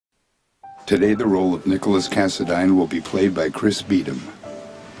Today, the role of Nicholas Cassadine will be played by Chris Beadham.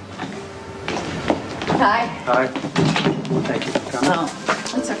 Hi. Hi. Thank you. Oh,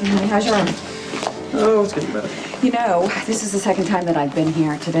 that's okay, honey. How's your arm? Oh, it's getting better. You know, this is the second time that I've been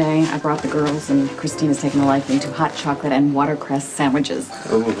here today. I brought the girls, and Christina's taken a liking to hot chocolate and watercress sandwiches.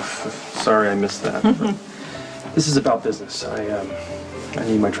 Oh, sorry I missed that. This is about business. I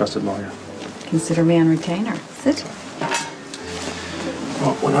need my trusted lawyer. Consider me on retainer. Sit.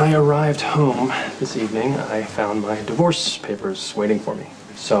 Well, when I arrived home this evening, I found my divorce papers waiting for me.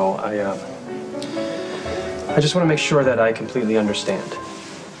 So I just want to make sure that I completely understand.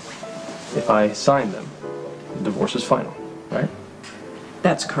 If I sign them, the divorce is final, right?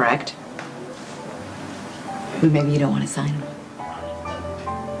 That's correct. But maybe you don't want to sign them.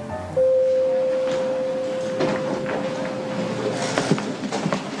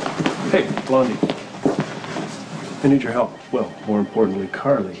 Hey, Blondie. I need your help. Well, more importantly,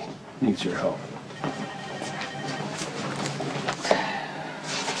 Carly needs your help.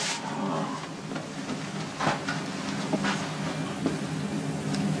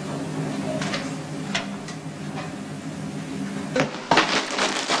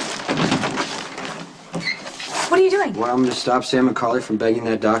 What are you doing? Well, I'm going to stop Sam and Carly from begging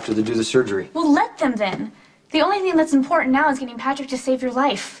that doctor to do the surgery. Well, let them then. The only thing that's important now is getting Patrick to save your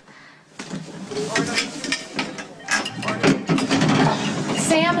life.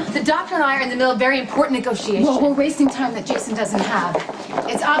 Sam, the doctor and I are in the middle of very important negotiations. Well, we're wasting time that Jason doesn't have.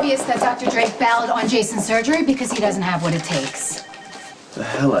 It's obvious that Dr. Drake bailed on Jason's surgery because he doesn't have what it takes. The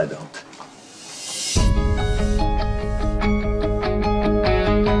hell I don't.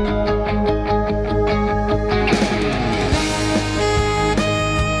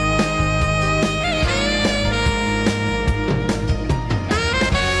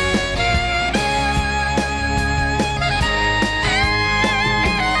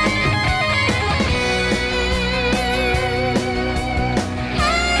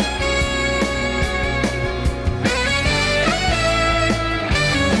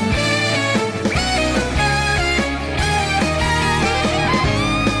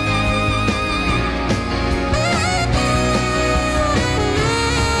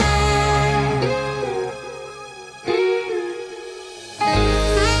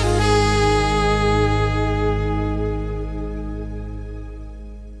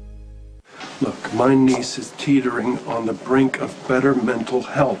 Look, my niece is teetering on the brink of better mental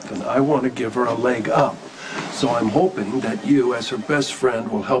health, and I want to give her a leg up. So I'm hoping that you, as her best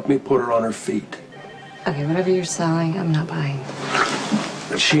friend, will help me put her on her feet. Okay, whatever you're selling, I'm not buying.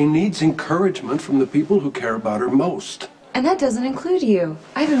 She needs encouragement from the people who care about her most. And that doesn't include you.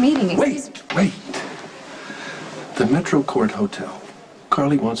 I have a meeting. Wait. The Metro Court Hotel.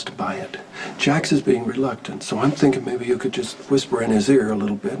 Carly wants to buy it. Jax is being reluctant, so I'm thinking maybe you could just whisper in his ear a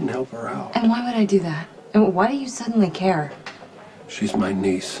little bit and help her out. And why would I do that? And why do you suddenly care? She's my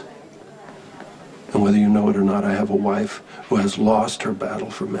niece. And whether you know it or not, I have a wife who has lost her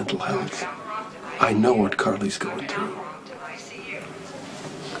battle for mental health. I know what Carly's going through.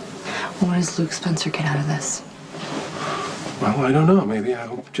 What does Luke Spencer get out of this? Well, I don't know. Maybe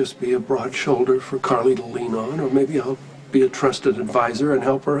I'll just be a broad shoulder for Carly to lean on, or maybe I'll be a trusted advisor and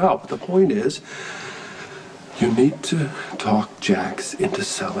help her out. But the point is, you need to talk Jax into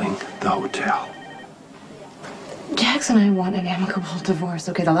selling the hotel. Jax and I want an amicable divorce.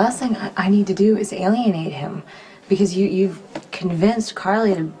 Okay, the last thing I need to do is alienate him because you've convinced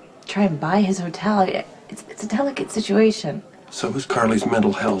Carly to try and buy his hotel. It's a delicate situation. So is Carly's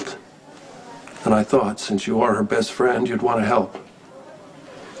mental health. And I thought, since you are her best friend, you'd want to help.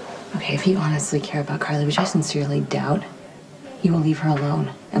 Okay, if you honestly care about Carly, which I sincerely doubt, you will leave her alone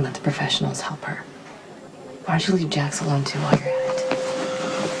and let the professionals help her. Why don't you leave Jax alone too while you're at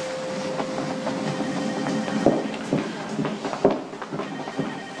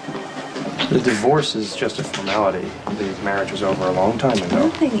it? The divorce is just a formality. The marriage was over a long time ago.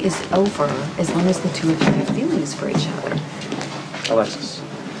 Nothing is over as long as the two of you have feelings for each other. Alexis,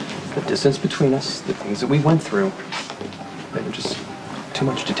 the distance between us, the things that we went through, they were just too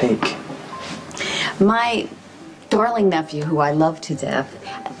much to take. My darling nephew, who I love to death,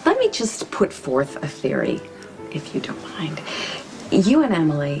 let me just put forth a theory, if you don't mind. You and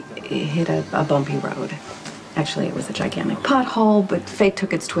Emily hit a bumpy road. Actually, it was a gigantic pothole, but fate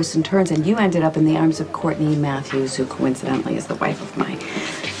took its twists and turns, and you ended up in the arms of Courtney Matthews, who coincidentally is the wife of my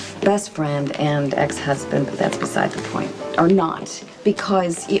best friend and ex-husband, but that's beside the point. Or not.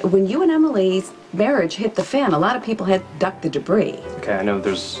 Because when you and Emily's marriage hit the fan, a lot of people had ducked the debris. Okay, I know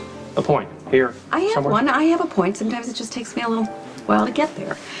there's a point here. I have somewhere. one. I have a point. Sometimes it just takes me a little while to get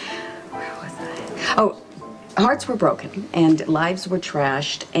there. Where was I? Oh, Hearts were broken, and lives were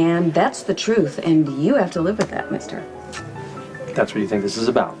trashed, and that's the truth, and you have to live with that, mister. That's what you think this is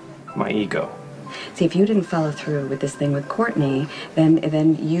about? My ego. See, if you didn't follow through with this thing with Courtney,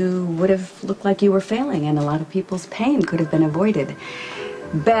 then you would have looked like you were failing, and a lot of people's pain could have been avoided.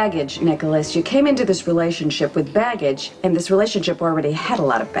 Baggage, Nicholas. You came into this relationship with baggage, and this relationship already had a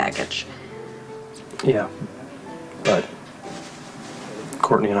lot of baggage. Yeah, but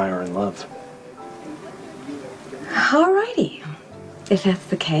Courtney and I are in love. Alrighty. If that's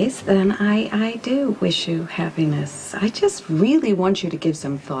the case, then I do wish you happiness. I just really want you to give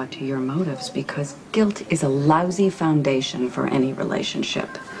some thought to your motives, because guilt is a lousy foundation for any relationship.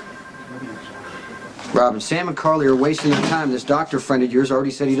 Robin, Sam and Carly are wasting your time. This doctor friend of yours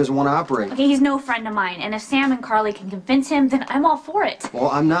already said he doesn't want to operate. Okay, he's no friend of mine, and if Sam and Carly can convince him, then I'm all for it. Well,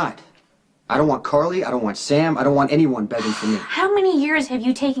 I'm not. I don't want Carly, I don't want Sam, I don't want anyone begging for me. How many years have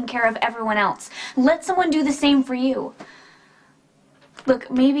you taken care of everyone else? Let someone do the same for you.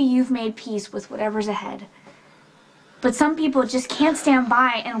 Look, maybe you've made peace with whatever's ahead. But some people just can't stand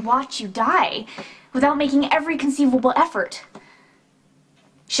by and watch you die without making every conceivable effort.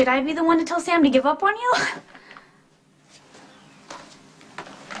 Should I be the one to tell Sam to give up on you?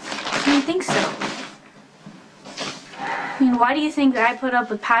 I don't think so. I mean, why do you think that I put up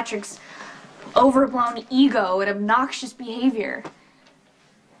with Patrick's overblown ego and obnoxious behavior?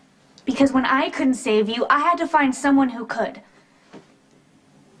 Because when I couldn't save you, I had to find someone who could.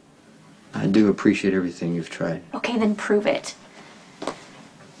 I do appreciate everything you've tried. Okay, then prove it.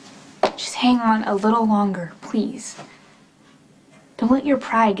 Just hang on a little longer, please. Don't let your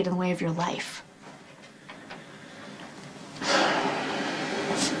pride get in the way of your life.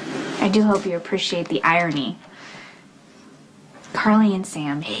 I do hope you appreciate the irony. Carly and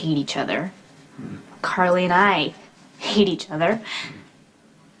Sam hate each other. Carly and I hate each other.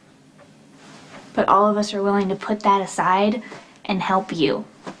 But all of us are willing to put that aside and help you.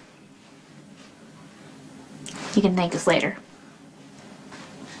 You can thank us later.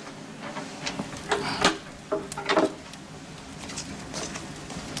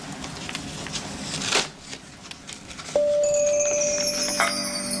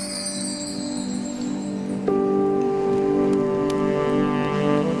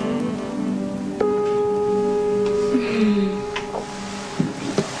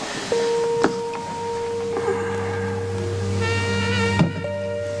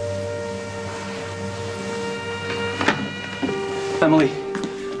 Emily,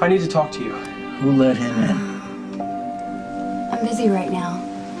 I need to talk to you. Who let him in? I'm busy right now,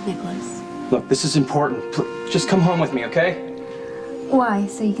 Nicholas. Look, this is important. Just come home with me, okay? Why?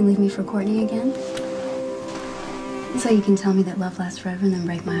 So you can leave me for Courtney again? So you can tell me that love lasts forever and then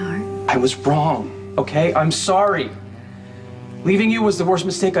break my heart? I was wrong, okay? I'm sorry. Leaving you was the worst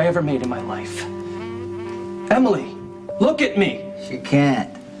mistake I ever made in my life. Emily, look at me. She can't.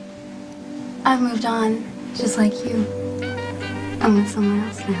 I've moved on, just like you. I'm with someone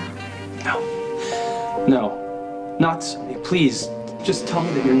else now. No. No. Not Sonny. Please, just tell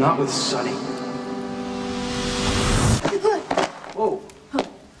me that you're not with Sonny. Whoa.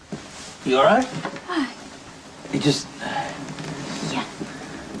 You all right? Hi. You just... Yeah.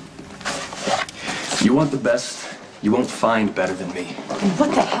 You want the best, you won't find better than me. And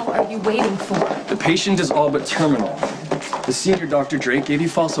what the hell are you waiting for? The patient is all but terminal. The senior Dr. Drake gave you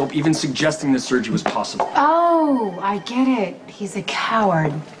false hope, even suggesting that surgery was possible. Oh, I get it. He's a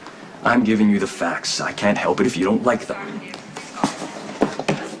coward. I'm giving you the facts. I can't help it if you don't like them.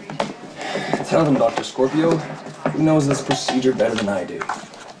 Tell them, Dr. Scorpio, who knows this procedure better than I do?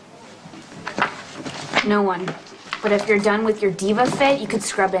 No one. But if you're done with your diva fit, you could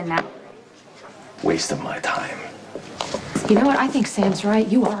scrub in now. Waste of my time. You know what? I think Sam's right.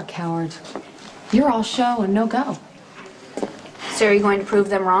 You are a coward. You're all show and no go. So are you going to prove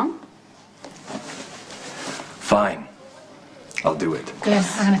them wrong? Fine. I'll do it. Good.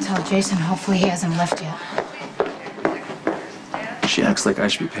 I'm gonna tell Jason. Hopefully he hasn't left yet. She acts like I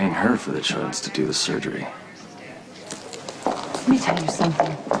should be paying her for the chance to do the surgery. Let me tell you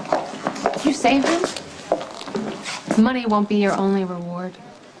something. If you save him, money won't be your only reward.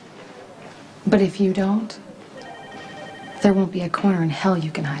 But if you don't, there won't be a corner in hell you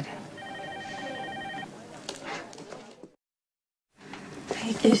can hide in.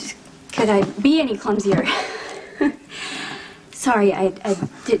 Could I be any clumsier? Sorry, I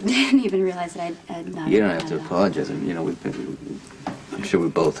didn't even realize that I'd not. You don't have to apologize. You know, I'm sure we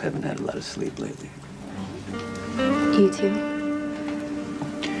both haven't had a lot of sleep lately. You too?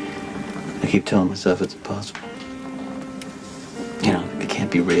 I keep telling myself it's impossible. You know, it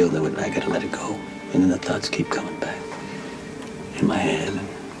can't be real, though. I gotta let it go. And then the thoughts keep coming back in my head.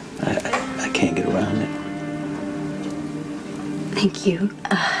 And I can't get around it. Thank you.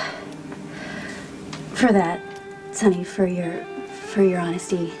 For that, Sonny, for your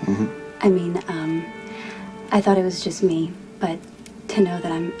honesty. I mean, I thought it was just me, but to know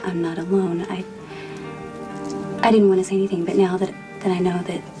that I'm not alone, I didn't want to say anything, but now that I know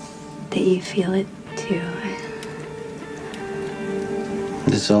that you feel it too.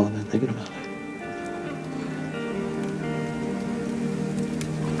 This is all I've been thinking about.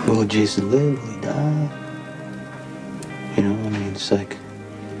 Will Jason live? Will he die? You know, I mean, it's like,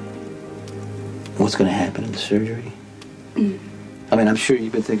 what's going to happen in the surgery? I mean, I'm sure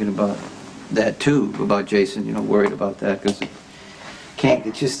you've been thinking about that too, about Jason, you know, worried about that, because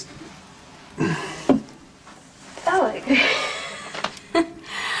it just... Alec.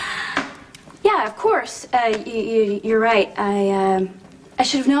 Yeah, of course. You're right. I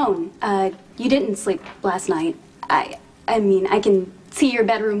should have known. You didn't sleep last night. I mean, I can see your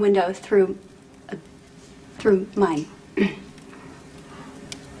bedroom window through mine.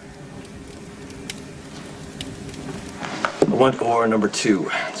 I want OR number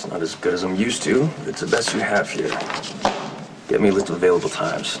 2. It's not as good as I'm used to, but it's the best you have here. Get me a list of available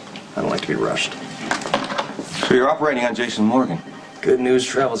times. I don't like to be rushed. So you're operating on Jason Morgan? Good news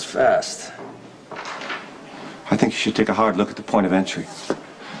travels fast. I think you should take a hard look at the point of entry.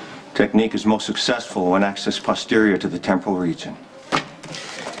 Technique is most successful when accessed posterior to the temporal region.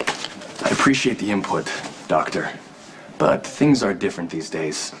 I appreciate the input, Doctor. But things are different these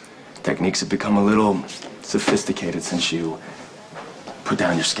days. Techniques have become a little sophisticated since you put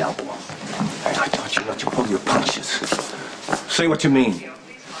down your scalpel. I taught you not to pull your punches. Say what you mean.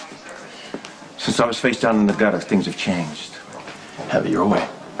 Since I was face down in the gutter, things have changed. Have it your way.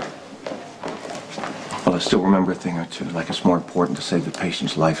 Well, I still remember a thing or two, like it's more important to save the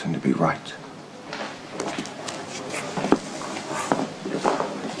patient's life than to be right.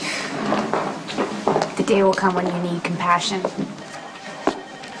 The day will come when you need compassion.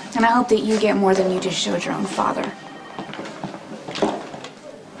 And I hope that you get more than you just showed your own father.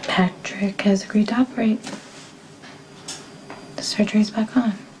 Patrick has agreed to operate. The surgery's back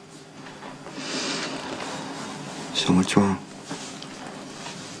on. So what's wrong?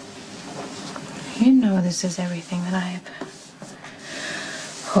 You know this is everything that I've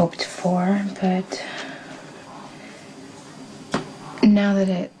hoped for, but now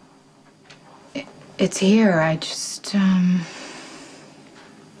that it's here, I just,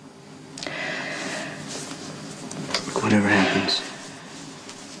 Look, whatever happens,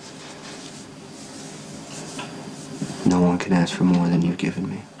 no one can ask for more than you've given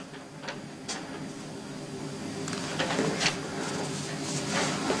me.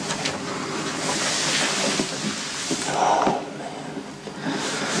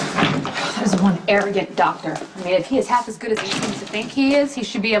 One arrogant doctor. I mean, if he is half as good as he seems to think he is, he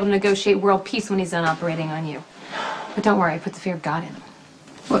should be able to negotiate world peace when he's done operating on you. But don't worry, I put the fear of God in him.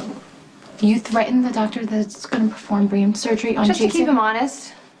 what? You threatened the doctor that's going to perform brain surgery on Just Jason? to keep him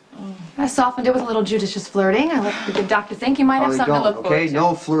honest. I softened it with a little judicious flirting. I let the good doctor think he might have something to look forward okay? to.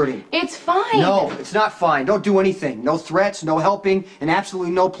 No flirting. It's fine. No, it's not fine. Don't do anything. No threats, no helping, and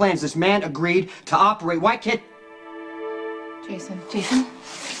absolutely no plans. This man agreed to operate. Why can't... Jason.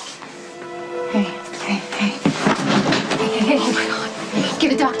 Hey. Oh my God.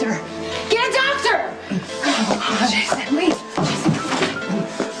 Get a doctor. Get a doctor! Oh, Jason, wait.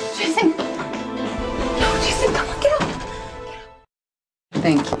 Jason, come on. No, Jason, come on, get up.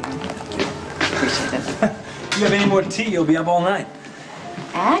 Thank you. Appreciate it. If you have any more tea, you'll be up all night.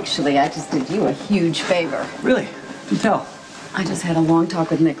 Actually, I just did you a huge favor. Really? Do tell. I just had a long talk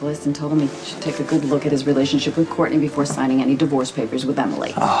with Nicholas and told him he should take a good look at his relationship with Courtney before signing any divorce papers with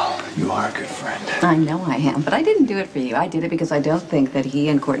Emily. Oh, you are a good friend. I know I am, but I didn't do it for you. I did it because I don't think that he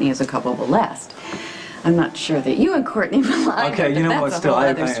and Courtney as a couple will last. I'm not sure that you and Courtney will either. Okay, you know but what? that's a Still, whole I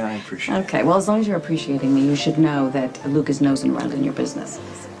other appreciate it. Okay, well, as long as you're appreciating me, you should know that Luke is nosing around in your business.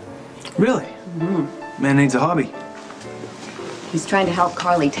 Really? Man needs a hobby. He's trying to help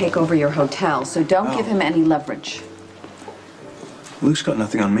Carly take over your hotel, so don't give him any leverage. Luke's got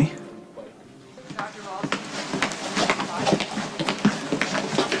nothing on me.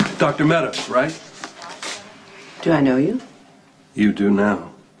 Dr. Meadows, right? Do I know you? You do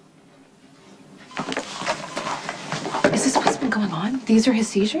now. Is this what's been going on? These are his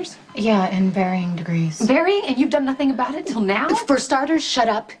seizures? Yeah, in varying degrees. Varying, and you've done nothing about it till now? For starters, shut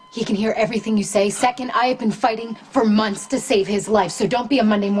up. He can hear everything you say. Second, I have been fighting for months to save his life, so don't be a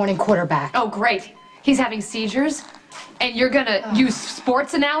Monday morning quarterback. Oh, great. He's having seizures? And you're gonna use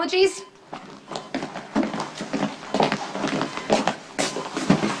sports analogies?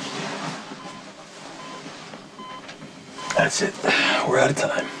 That's it. We're out of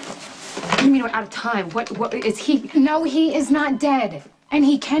time. do you mean we're out of time? What is he? No, he is not dead. And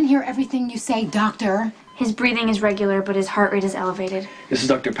he can hear everything you say, doctor. His breathing is regular, but his heart rate is elevated. This is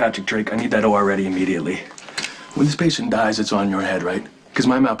Dr. Patrick Drake. I need that OR ready immediately. When this patient dies, it's on your head, right? Because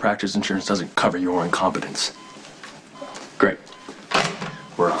my malpractice insurance doesn't cover your incompetence. Great.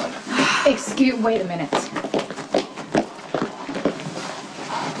 We're on. Wait a minute.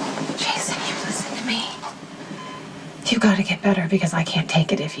 Jason, you listen to me. You gotta get better because I can't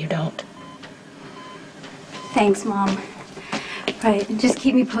take it if you don't. Thanks, Mom. Right, just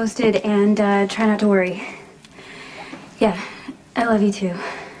keep me posted and try not to worry. Yeah, I love you too.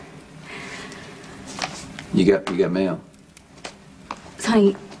 You got mail.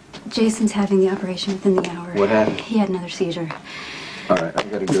 Sonny, Jason's having the operation within the hour. What happened? He had another seizure. All right, I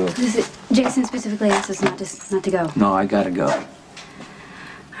gotta go. Jason specifically asked us not to go. No, I gotta go. All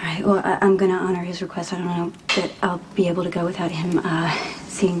right, well, I'm gonna honor his request. I don't know that I'll be able to go without him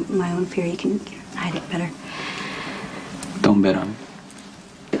seeing my own fear. He can hide it better. Don't bet on him.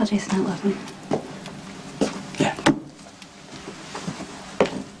 Tell Jason I love him. Yeah.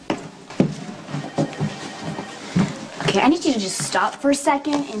 Okay, I need you to just stop for a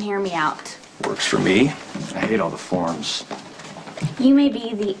second and hear me out. Works for me. I hate all the forms. You may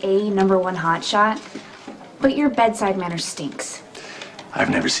be the #1 hotshot, but your bedside manner stinks. I've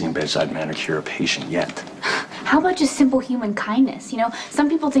never seen bedside manner cure a patient yet. How about just simple human kindness? You know, some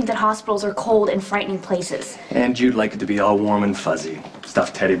people think that hospitals are cold and frightening places. And you'd like it to be all warm and fuzzy.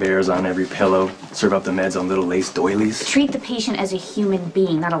 Stuffed teddy bears on every pillow. Serve up the meds on little lace doilies. Treat the patient as a human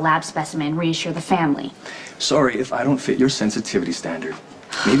being, not a lab specimen. Reassure the family. Sorry if I don't fit your sensitivity standard.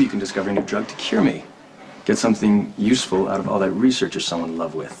 Maybe you can discover a new drug to cure me. Get something useful out of all that research you're so in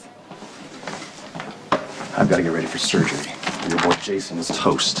love with. I've got to get ready for surgery. Your boy Jason is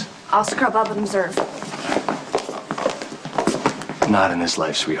toast. I'll scrub up and observe. Not in this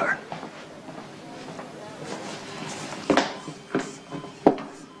life, sweetheart.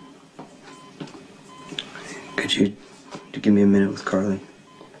 Could you give me a minute with Carly?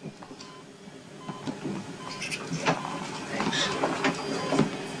 Thanks.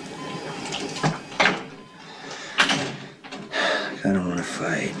 I don't want to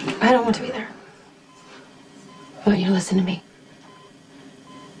fight. I don't want to either. I want you to listen to me.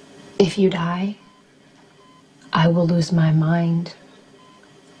 If you die, I will lose my mind.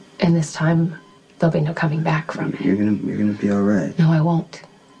 And this time, there'll be no coming back from it. You're gonna be all right. No, I won't.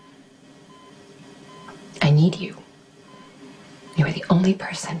 I need you. You are the only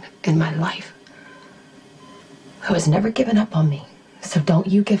person in my life who has never given up on me. So don't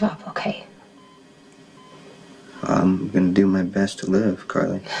you give up, okay? I'm gonna do my best to live,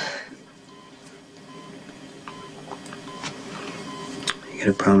 Carly. You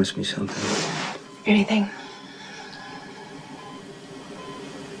gotta promise me something. Anything?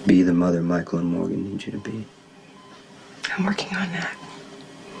 Be the mother Michael and Morgan need you to be. I'm working on that.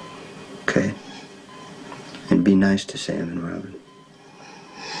 Okay? And be nice to Sam and Robin.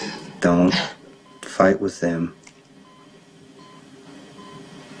 Don't fight with them.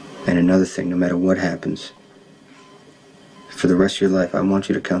 And another thing, no matter what happens, for the rest of your life, I want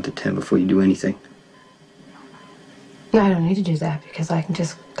you to count to 10 before you do anything. No, I don't need to do that because I can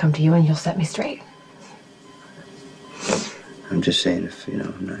just come to you and you'll set me straight. I'm just saying if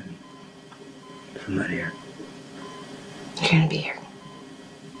I'm not here. You're gonna be here.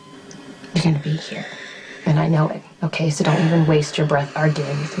 You're gonna be here. And I know it, okay? So don't even waste your breath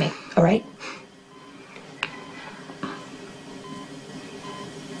arguing with me, all right?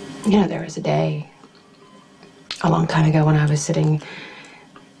 You know, there was a day a long time ago when I was sitting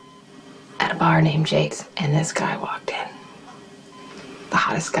at a bar named Jake's and this guy walked in. The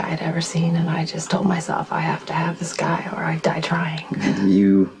hottest guy I'd ever seen, and I just told myself I have to have this guy or I die trying.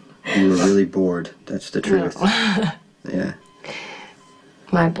 You were really bored. That's the truth. No. Yeah.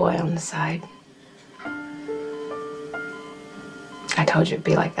 My boy on the side. I told you it'd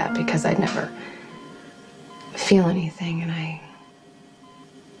be like that because I'd never feel anything, and I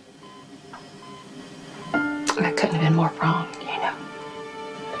couldn't have been more wrong, you know.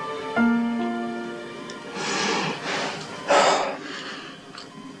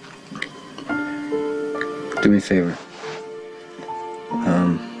 Do me a favor.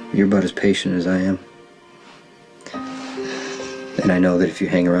 You're about as patient as I am. And I know that if you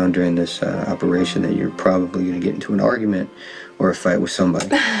hang around during this operation that you're probably going to get into an argument or a fight with somebody.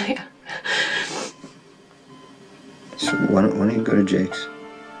 Yeah. So why don't you go to Jake's?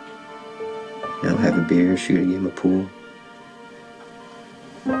 Have a beer, shoot a game of pool.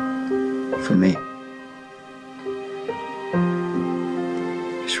 For me.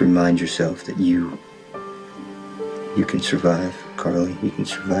 Just remind yourself that you You can survive, Carly. You can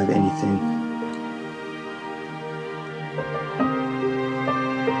survive anything.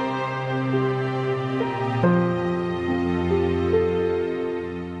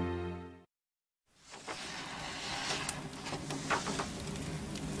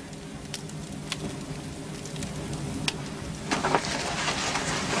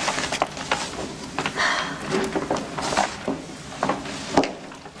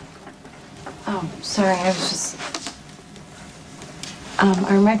 Sorry, I was just...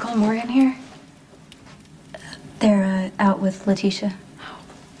 are Michael and Morgan here? They're out with Letitia. Oh,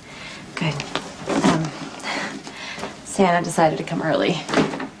 good. Santa decided to come early.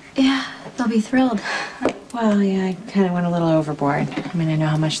 Yeah, they'll be thrilled. Well, yeah, I kind of went a little overboard. I mean, I know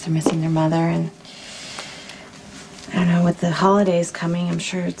how much they're missing their mother, and I don't know, with the holidays coming, I'm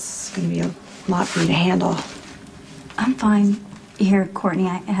sure it's going to be a lot for you to handle. I'm fine. Here, Courtney,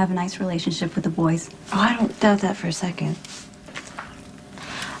 I have a nice relationship with the boys. Oh, I don't doubt that for a second.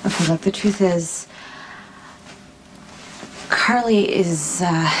 Okay, look, the truth is, Carly is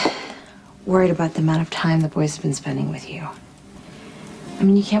worried about the amount of time the boys have been spending with you. I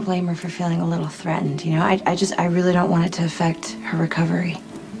mean, you can't blame her for feeling a little threatened, you know? I really don't want it to affect her recovery.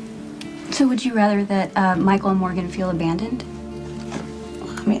 So would you rather that Michael and Morgan feel abandoned?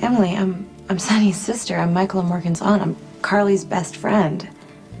 I mean, Emily, I'm Sonny's sister. I'm Michael and Morgan's aunt. I'm Carly's best friend.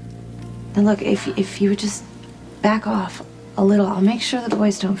 Now look, if you would just back off a little, I'll make sure the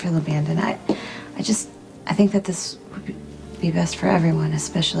boys don't feel abandoned. I think that this would be best for everyone,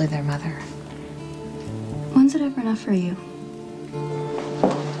 especially their mother. When's it ever enough for you?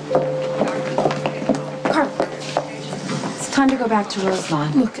 Carl, it's time to go back to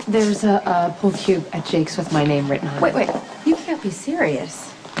Roselawn. Look, there's a pool cube at Jake's with my name written on it. Wait, you can't be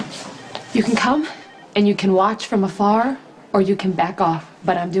serious. You can come and you can watch from afar, or you can back off.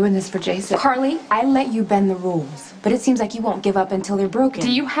 But I'm doing this for Jason. Carly, I let you bend the rules, but it seems like you won't give up until they're broken.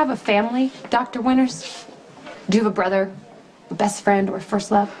 Do you have a family, Dr. Winters? Do you have a brother, a best friend, or a first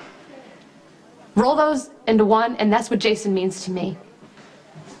love? Roll those into one, and that's what Jason means to me.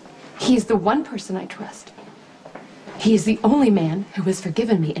 He's the one person I trust. He is the only man who has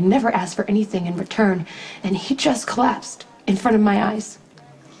forgiven me and never asked for anything in return, and he just collapsed in front of my eyes.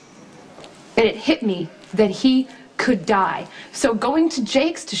 And it hit me that he could die. So going to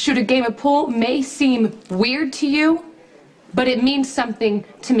Jake's to shoot a game of pool may seem weird to you, but it means something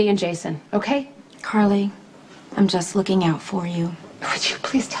to me and Jason, okay? Carly, I'm just looking out for you. Would you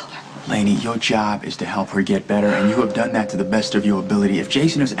please tell her? Lainey, your job is to help her get better, and you have done that to the best of your ability. If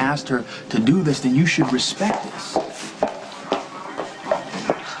Jason has asked her to do this, then you should respect this.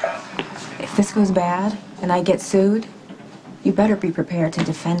 If this goes bad and I get sued, you better be prepared to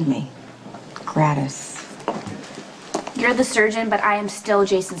defend me. Gratis. You're the surgeon, but I am still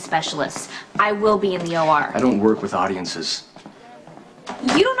Jason's specialist. I will be in the OR. I don't work with audiences.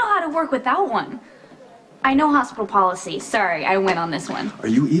 You don't know how to work without one. I know hospital policy. Sorry, I went on this one. Are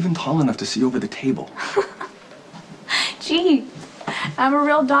you even tall enough to see over the table? Gee, I'm a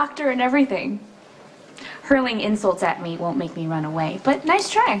real doctor and everything. Hurling insults at me won't make me run away, but nice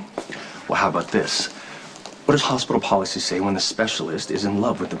try. Well, how about this? What does hospital policy say when the specialist is in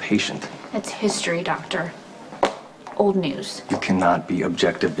love with the patient? It's history, doctor. Old news. You cannot be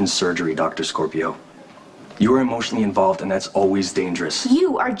objective in surgery, Dr. Scorpio. You are emotionally involved, and that's always dangerous.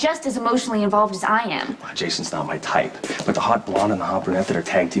 You are just as emotionally involved as I am. Well, Jason's not my type, but the hot blonde and the hot brunette that are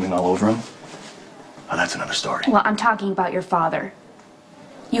tag teaming all over him, well, that's another story. Well, I'm talking about your father.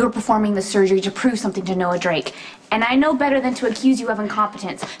 You were performing the surgery to prove something to Noah Drake, and I know better than to accuse you of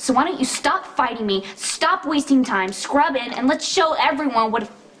incompetence. So why don't you stop fighting me, stop wasting time, scrub in, and let's show everyone what a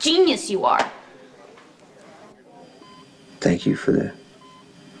genius you are. Thank you for the,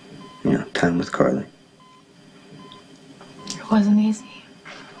 time with Carly. It wasn't easy.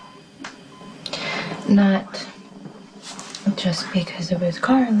 Not just because it was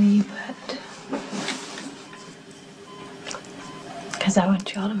Carly, but because I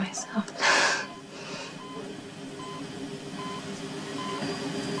want you all to myself.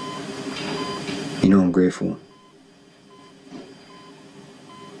 I'm grateful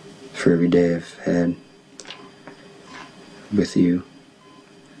for every day I've had with you.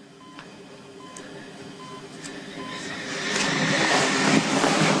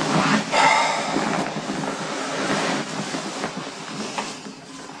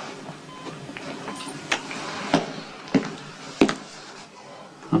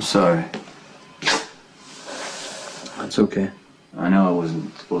 I'm sorry. That's okay. I know I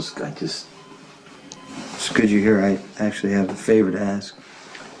wasn't supposed to, It's good you're here. I actually have a favor to ask.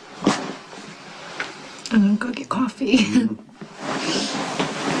 I'm gonna go get coffee.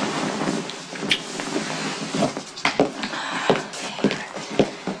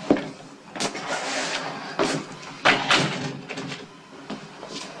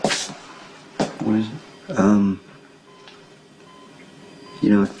 What is it? You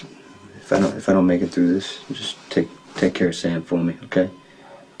know, if I don't make it through this, just take care of Sam for me, okay?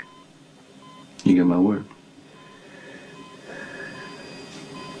 You got my word.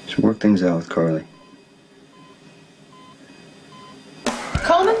 Just work things out with Carly.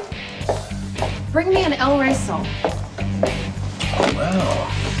 Coleman, bring me an El Rey salt.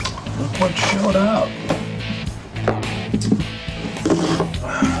 Well, look what showed up.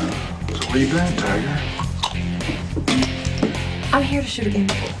 So where you been, Tiger? I'm here to shoot a game.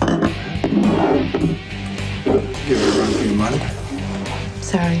 Give it a run for your money.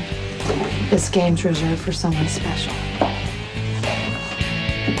 Sorry. This game's reserved for someone special.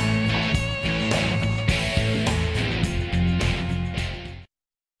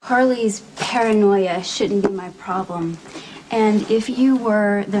 Carly's paranoia shouldn't be my problem. And if you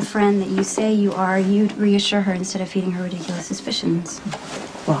were the friend that you say you are, you'd reassure her instead of feeding her ridiculous suspicions.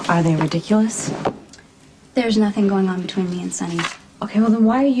 Well, are they ridiculous? There's nothing going on between me and Sonny. Okay, well then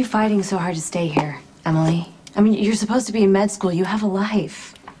why are you fighting so hard to stay here, Emily? I mean, you're supposed to be in med school. You have a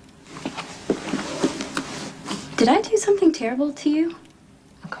life. Did I do something terrible to you?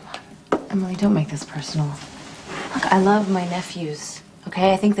 Oh, come on. Emily, don't make this personal. Look, I love my nephews,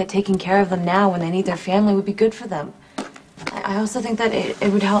 okay? I think that taking care of them now when they need their family would be good for them. I also think that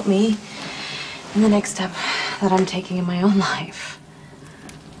it would help me in the next step that I'm taking in my own life.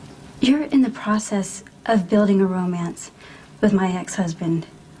 You're in the process of building a romance with my ex-husband.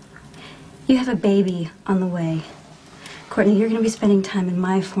 You have a baby on the way. Courtney, you're going to be spending time in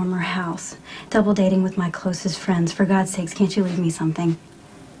my former house, double dating with my closest friends. For God's sakes, can't you leave me something?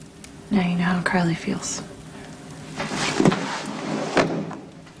 Now you know how Carly feels.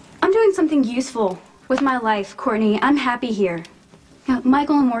 I'm doing something useful with my life, Courtney. I'm happy here. You know,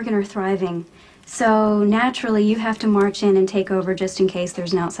 Michael and Morgan are thriving. So naturally, you have to march in and take over just in case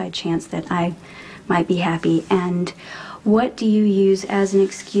there's an outside chance that I might be happy. And what do you use as an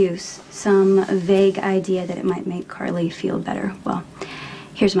excuse? Some vague idea that it might make Carly feel better. Well,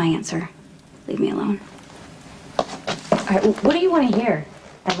 here's my answer. Leave me alone. All right, what do you want to hear,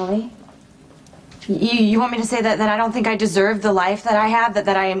 Emily? You want me to say that I don't think I deserve the life that I have, that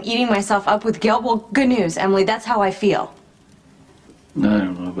I am eating myself up with guilt? Well, good news, Emily, that's how I feel. No, I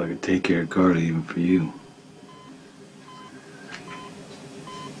don't know if I could take care of Carly even for you.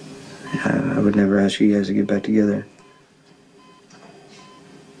 I would never ask you guys to get back together.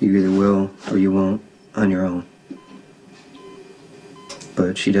 You either will or you won't on your own.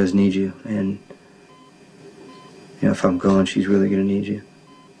 But she does need you, and you know, if I'm gone, she's really gonna need you.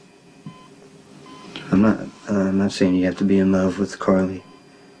 I'm not saying you have to be in love with Carly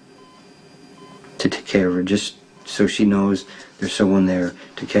to take care of her, just so she knows there's someone there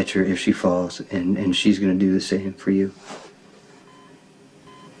to catch her if she falls, and she's gonna do the same for you.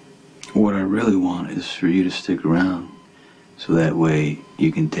 What I really want is for you to stick around, so that way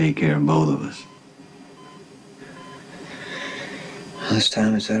you can take care of both of us. Well, this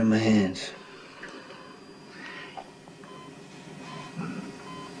time it's out of my hands.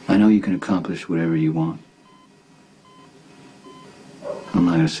 I know you can accomplish whatever you want. I'm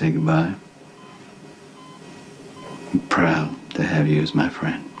not gonna say goodbye. I'm proud to have you as my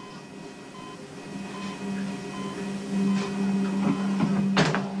friend.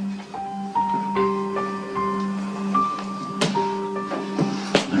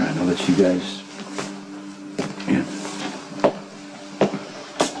 All right, I'll let you guys. Yeah.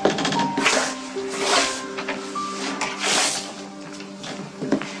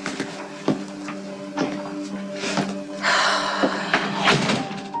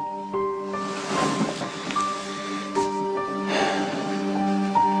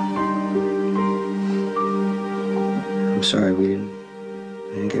 I'm sorry we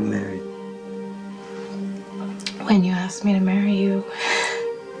didn't get married. When you asked me to marry you,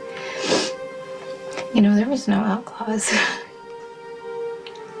 you know, there was no out clause.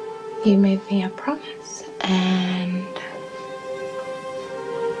 You made me a promise, and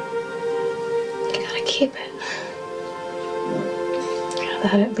you gotta keep it.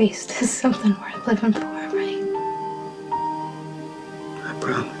 That at least is something worth living for, right? I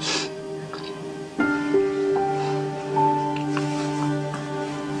promise.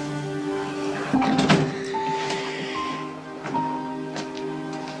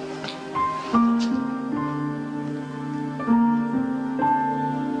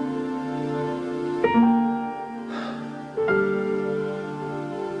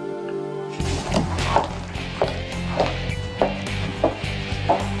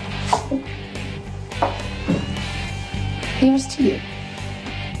 Here's to you.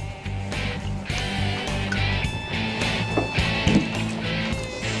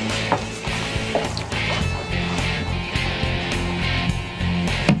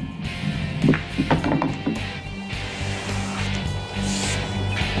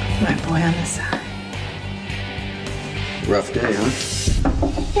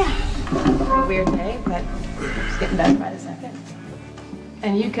 weird day, but it's getting better by the second.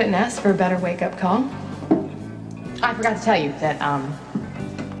 And you couldn't ask for a better wake-up call. I forgot to tell you that, I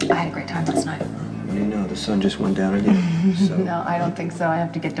had a great time last night. What do you know? The sun just went down again. So. No, I don't think so. I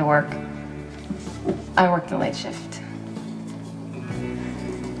have to get to work. I work the late shift.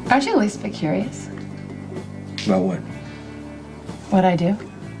 Aren't you at least a bit curious? About what? What I do?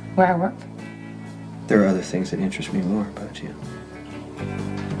 Where I work? There are other things that interest me more about you.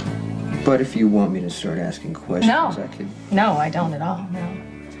 But if you want me to start asking questions, I could... No, I don't at all, no.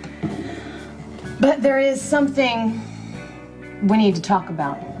 But there is something we need to talk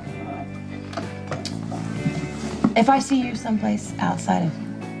about. If I see you someplace outside of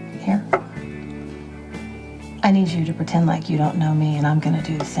here, I need you to pretend like you don't know me, and I'm gonna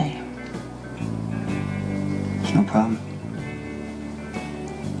do the same. There's no problem.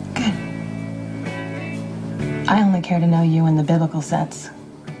 Good. I only care to know you in the biblical sense.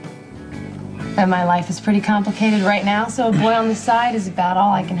 And my life is pretty complicated right now, so a boy on the side is about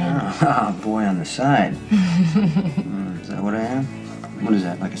all I can handle. Ah, boy on the side. Is that what I am? What is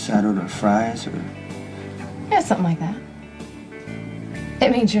that, like a side order of fries, or...? Yeah, something like that.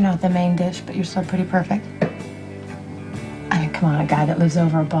 It means you're not the main dish, but you're still pretty perfect. I mean, come on, a guy that lives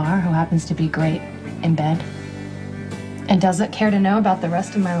over a bar who happens to be great in bed and doesn't care to know about the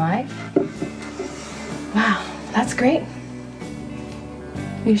rest of my life? Wow, that's great.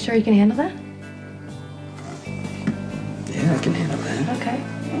 Are you sure you can handle that? Yeah, I can handle that. Okay.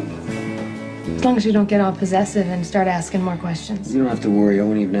 As long as you don't get all possessive and start asking more questions. You don't have to worry, I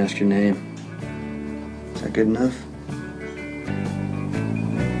won't even ask your name. Is that good enough?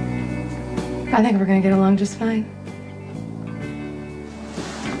 I think we're gonna get along just fine.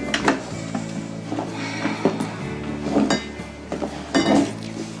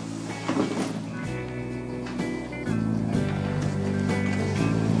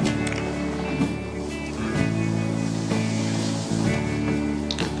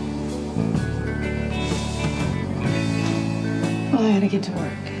 Well, I gotta get to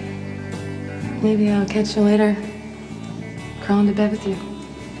work. Maybe I'll catch you later. Crawl into bed with you.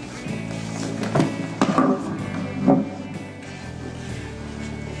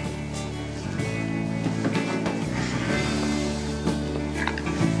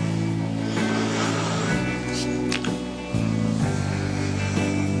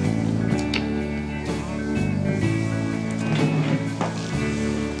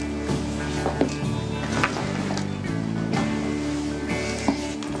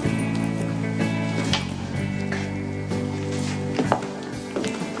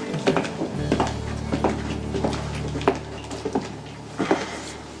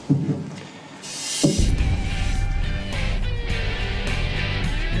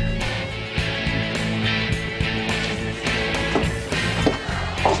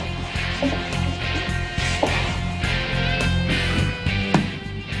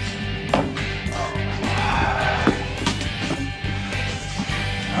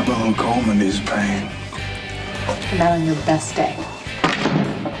 Coleman needs pain. Not on your best day.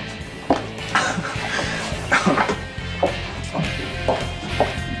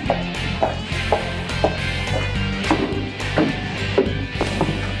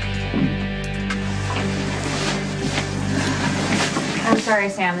 I'm sorry,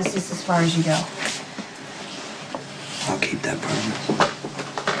 Sam. This is as far as you go. I'll keep that promise.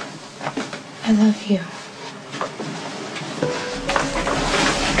 I love you.